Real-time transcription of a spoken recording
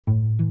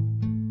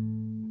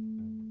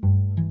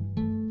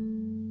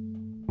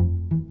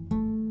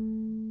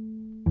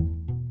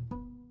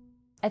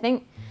I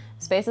think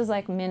spaces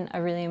like Mint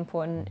are really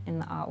important in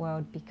the art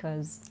world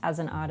because as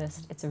an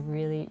artist, it's a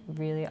really,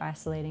 really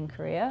isolating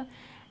career.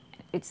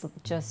 It's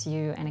just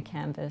you and a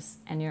canvas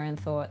and your own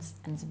thoughts,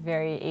 and it's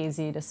very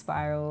easy to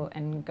spiral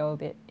and go a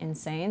bit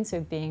insane.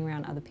 So being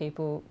around other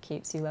people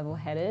keeps you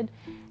level-headed.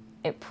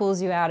 It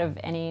pulls you out of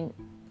any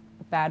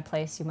bad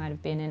place you might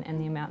have been in, and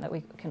the amount that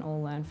we can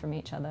all learn from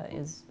each other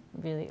is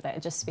really,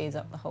 it just speeds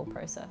up the whole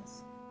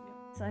process.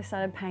 So I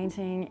started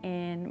painting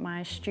in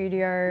my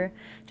studio,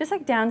 just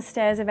like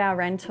downstairs of our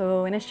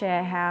rental in a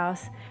share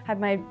house. Had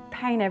my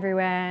paint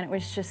everywhere and it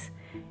was just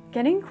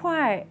getting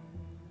quite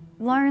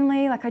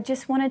lonely. Like I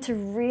just wanted to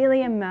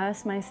really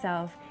immerse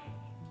myself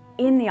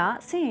in the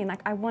art scene.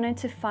 Like I wanted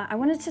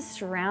to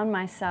surround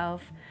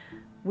myself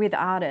with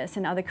artists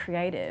and other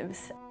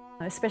creatives.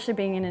 Especially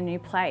being in a new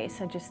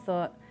place, I just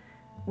thought,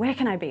 where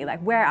can I be?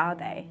 Like, where are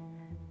they?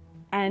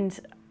 And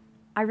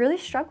I really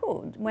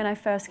struggled when I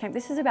first came.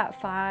 This was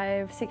about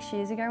 5-6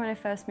 years ago when I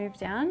first moved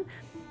down.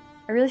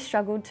 I really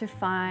struggled to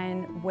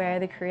find where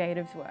the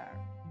creatives were.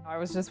 I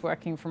was just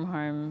working from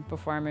home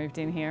before I moved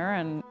in here,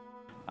 and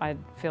I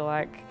feel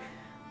like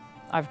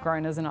I've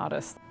grown as an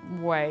artist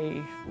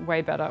way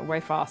better, way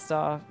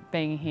faster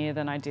being here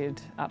than I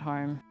did at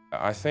home.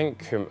 I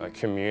think a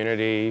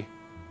community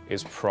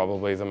is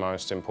probably the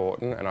most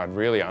important, and I'd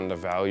really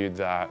undervalued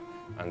that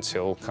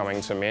until coming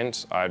to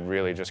Mint. I'd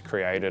really just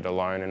created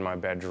alone in my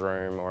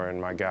bedroom or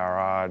in my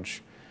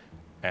garage,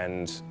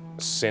 and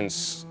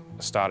since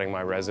starting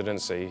my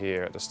residency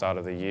here at the start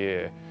of the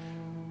year,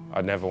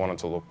 I'd never wanted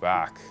to look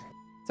back.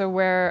 So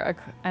we're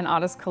an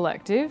artist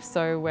collective,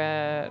 so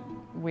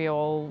we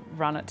all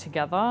run it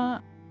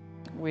together.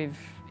 We've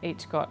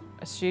each got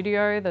a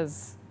studio.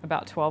 There's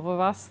about 12 of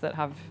us that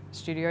have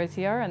studios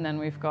here, and then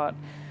we've got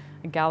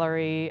a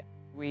gallery.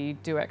 We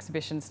do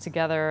exhibitions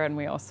together, and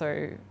we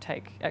also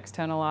take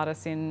external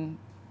artists in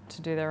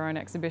to do their own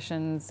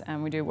exhibitions,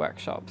 and we do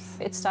workshops.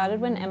 It started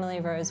when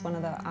Emily Rose, one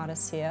of the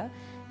artists here,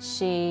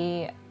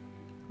 she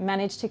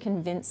managed to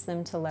convince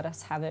them to let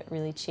us have it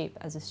really cheap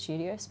as a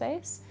studio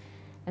space.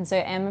 And so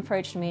Em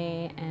approached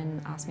me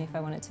and asked me if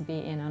I wanted to be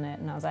in on it,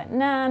 and I was like,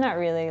 nah, not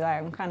really,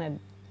 like I'm kind of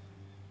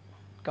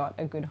got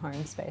a good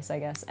home space, I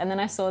guess. And then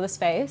I saw the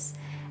space,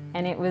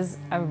 and it was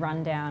a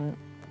rundown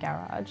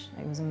garage.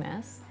 It was a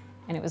mess.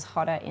 And it was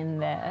hotter in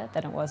there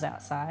than it was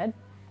outside.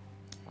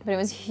 But it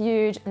was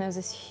huge, and there was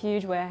this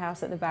huge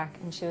warehouse at the back,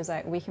 and she was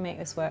like, we can make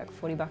this work,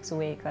 $40 a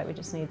week, like we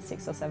just need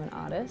 6 or 7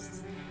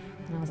 artists.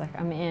 And I was like,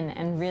 I'm in,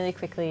 and really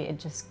quickly it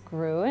just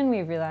grew, and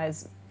we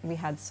realized we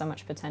had so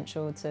much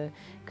potential to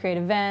create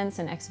events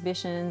and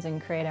exhibitions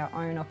and create our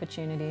own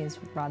opportunities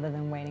rather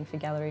than waiting for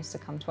galleries to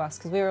come to us,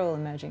 because we were all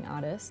emerging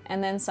artists.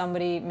 And then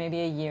somebody,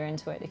 maybe a year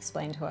into it,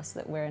 explained to us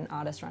that we're an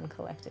artist-run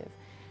collective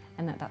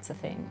and that that's a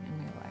thing, and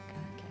we were like,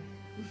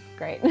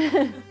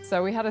 great.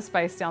 So we had a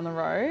space down the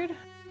road,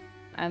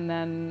 and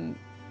then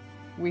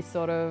we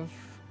sort of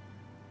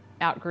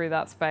outgrew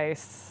that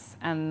space,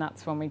 and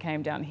that's when we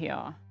came down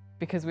here.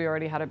 Because we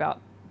already had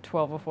about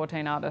 12 or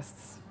 14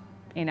 artists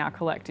in our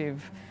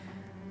collective,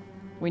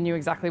 we knew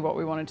exactly what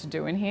we wanted to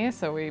do in here,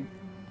 so we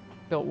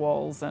built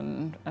walls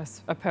and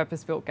a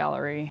purpose-built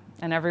gallery,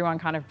 and everyone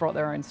kind of brought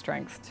their own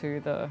strength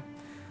to the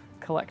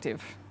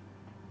collective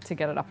to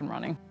get it up and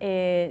running.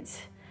 It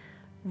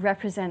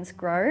represents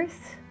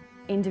growth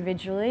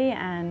individually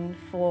and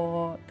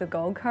for the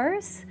Gold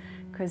Coast,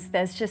 because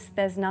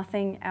there's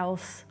nothing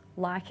else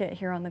like it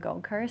here on the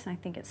Gold Coast, and I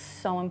think it's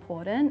so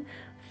important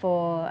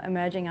for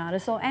emerging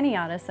artists, or any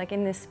artist. Like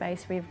in this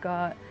space we've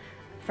got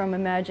from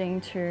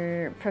emerging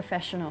to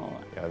professional.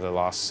 Yeah, the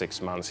last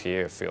 6 months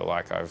here feel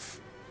like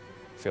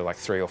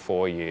 3 or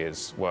 4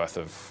 years worth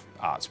of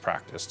arts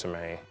practice to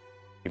me.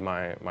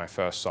 My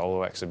first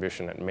solo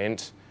exhibition at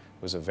Mint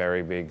was a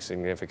very big,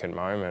 significant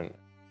moment.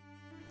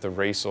 The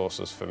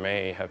resources for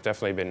me have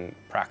definitely been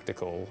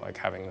practical, like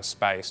having the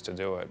space to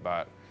do it,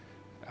 but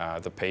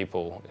the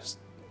people is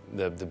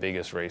the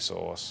biggest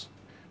resource,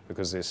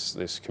 because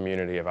this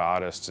community of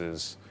artists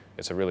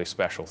it's a really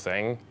special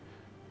thing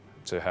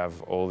to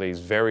have all these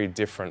very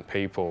different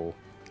people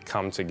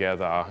come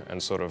together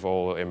and sort of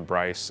all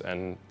embrace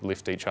and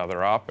lift each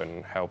other up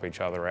and help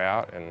each other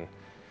out, and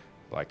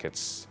like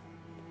it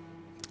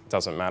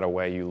doesn't matter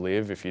where you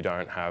live if you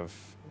don't have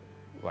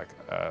like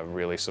a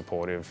really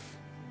supportive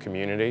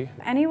community.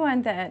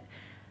 Anyone that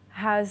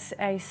has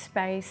a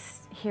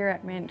space here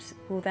at Mint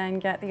will then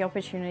get the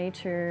opportunity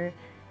to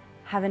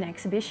have an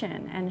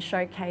exhibition and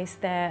showcase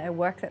their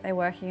work that they're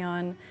working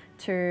on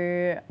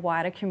to a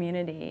wider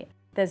community.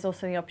 There's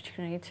also the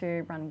opportunity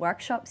to run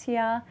workshops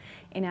here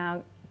in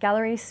our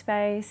gallery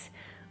space,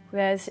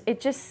 whereas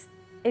it just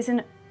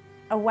isn't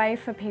a way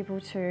for people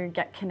to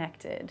get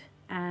connected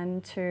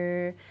and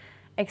to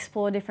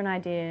explore different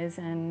ideas,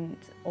 and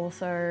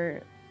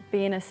also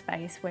be in a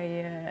space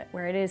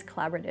where it is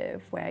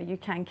collaborative, where you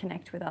can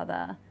connect with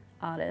other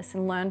artists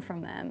and learn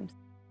from them.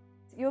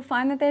 You'll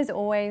find that there's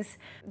always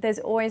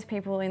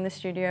people in the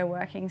studio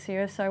working, so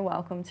you're so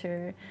welcome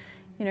to,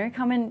 you know,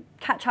 come and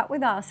catch up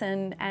with us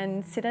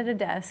and sit at a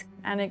desk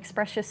and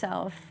express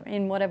yourself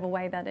in whatever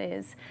way that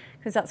is,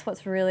 because that's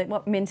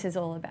what Mint is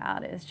all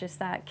about, is just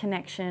that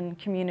connection,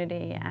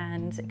 community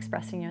and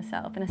expressing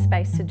yourself in a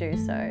space to do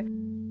so.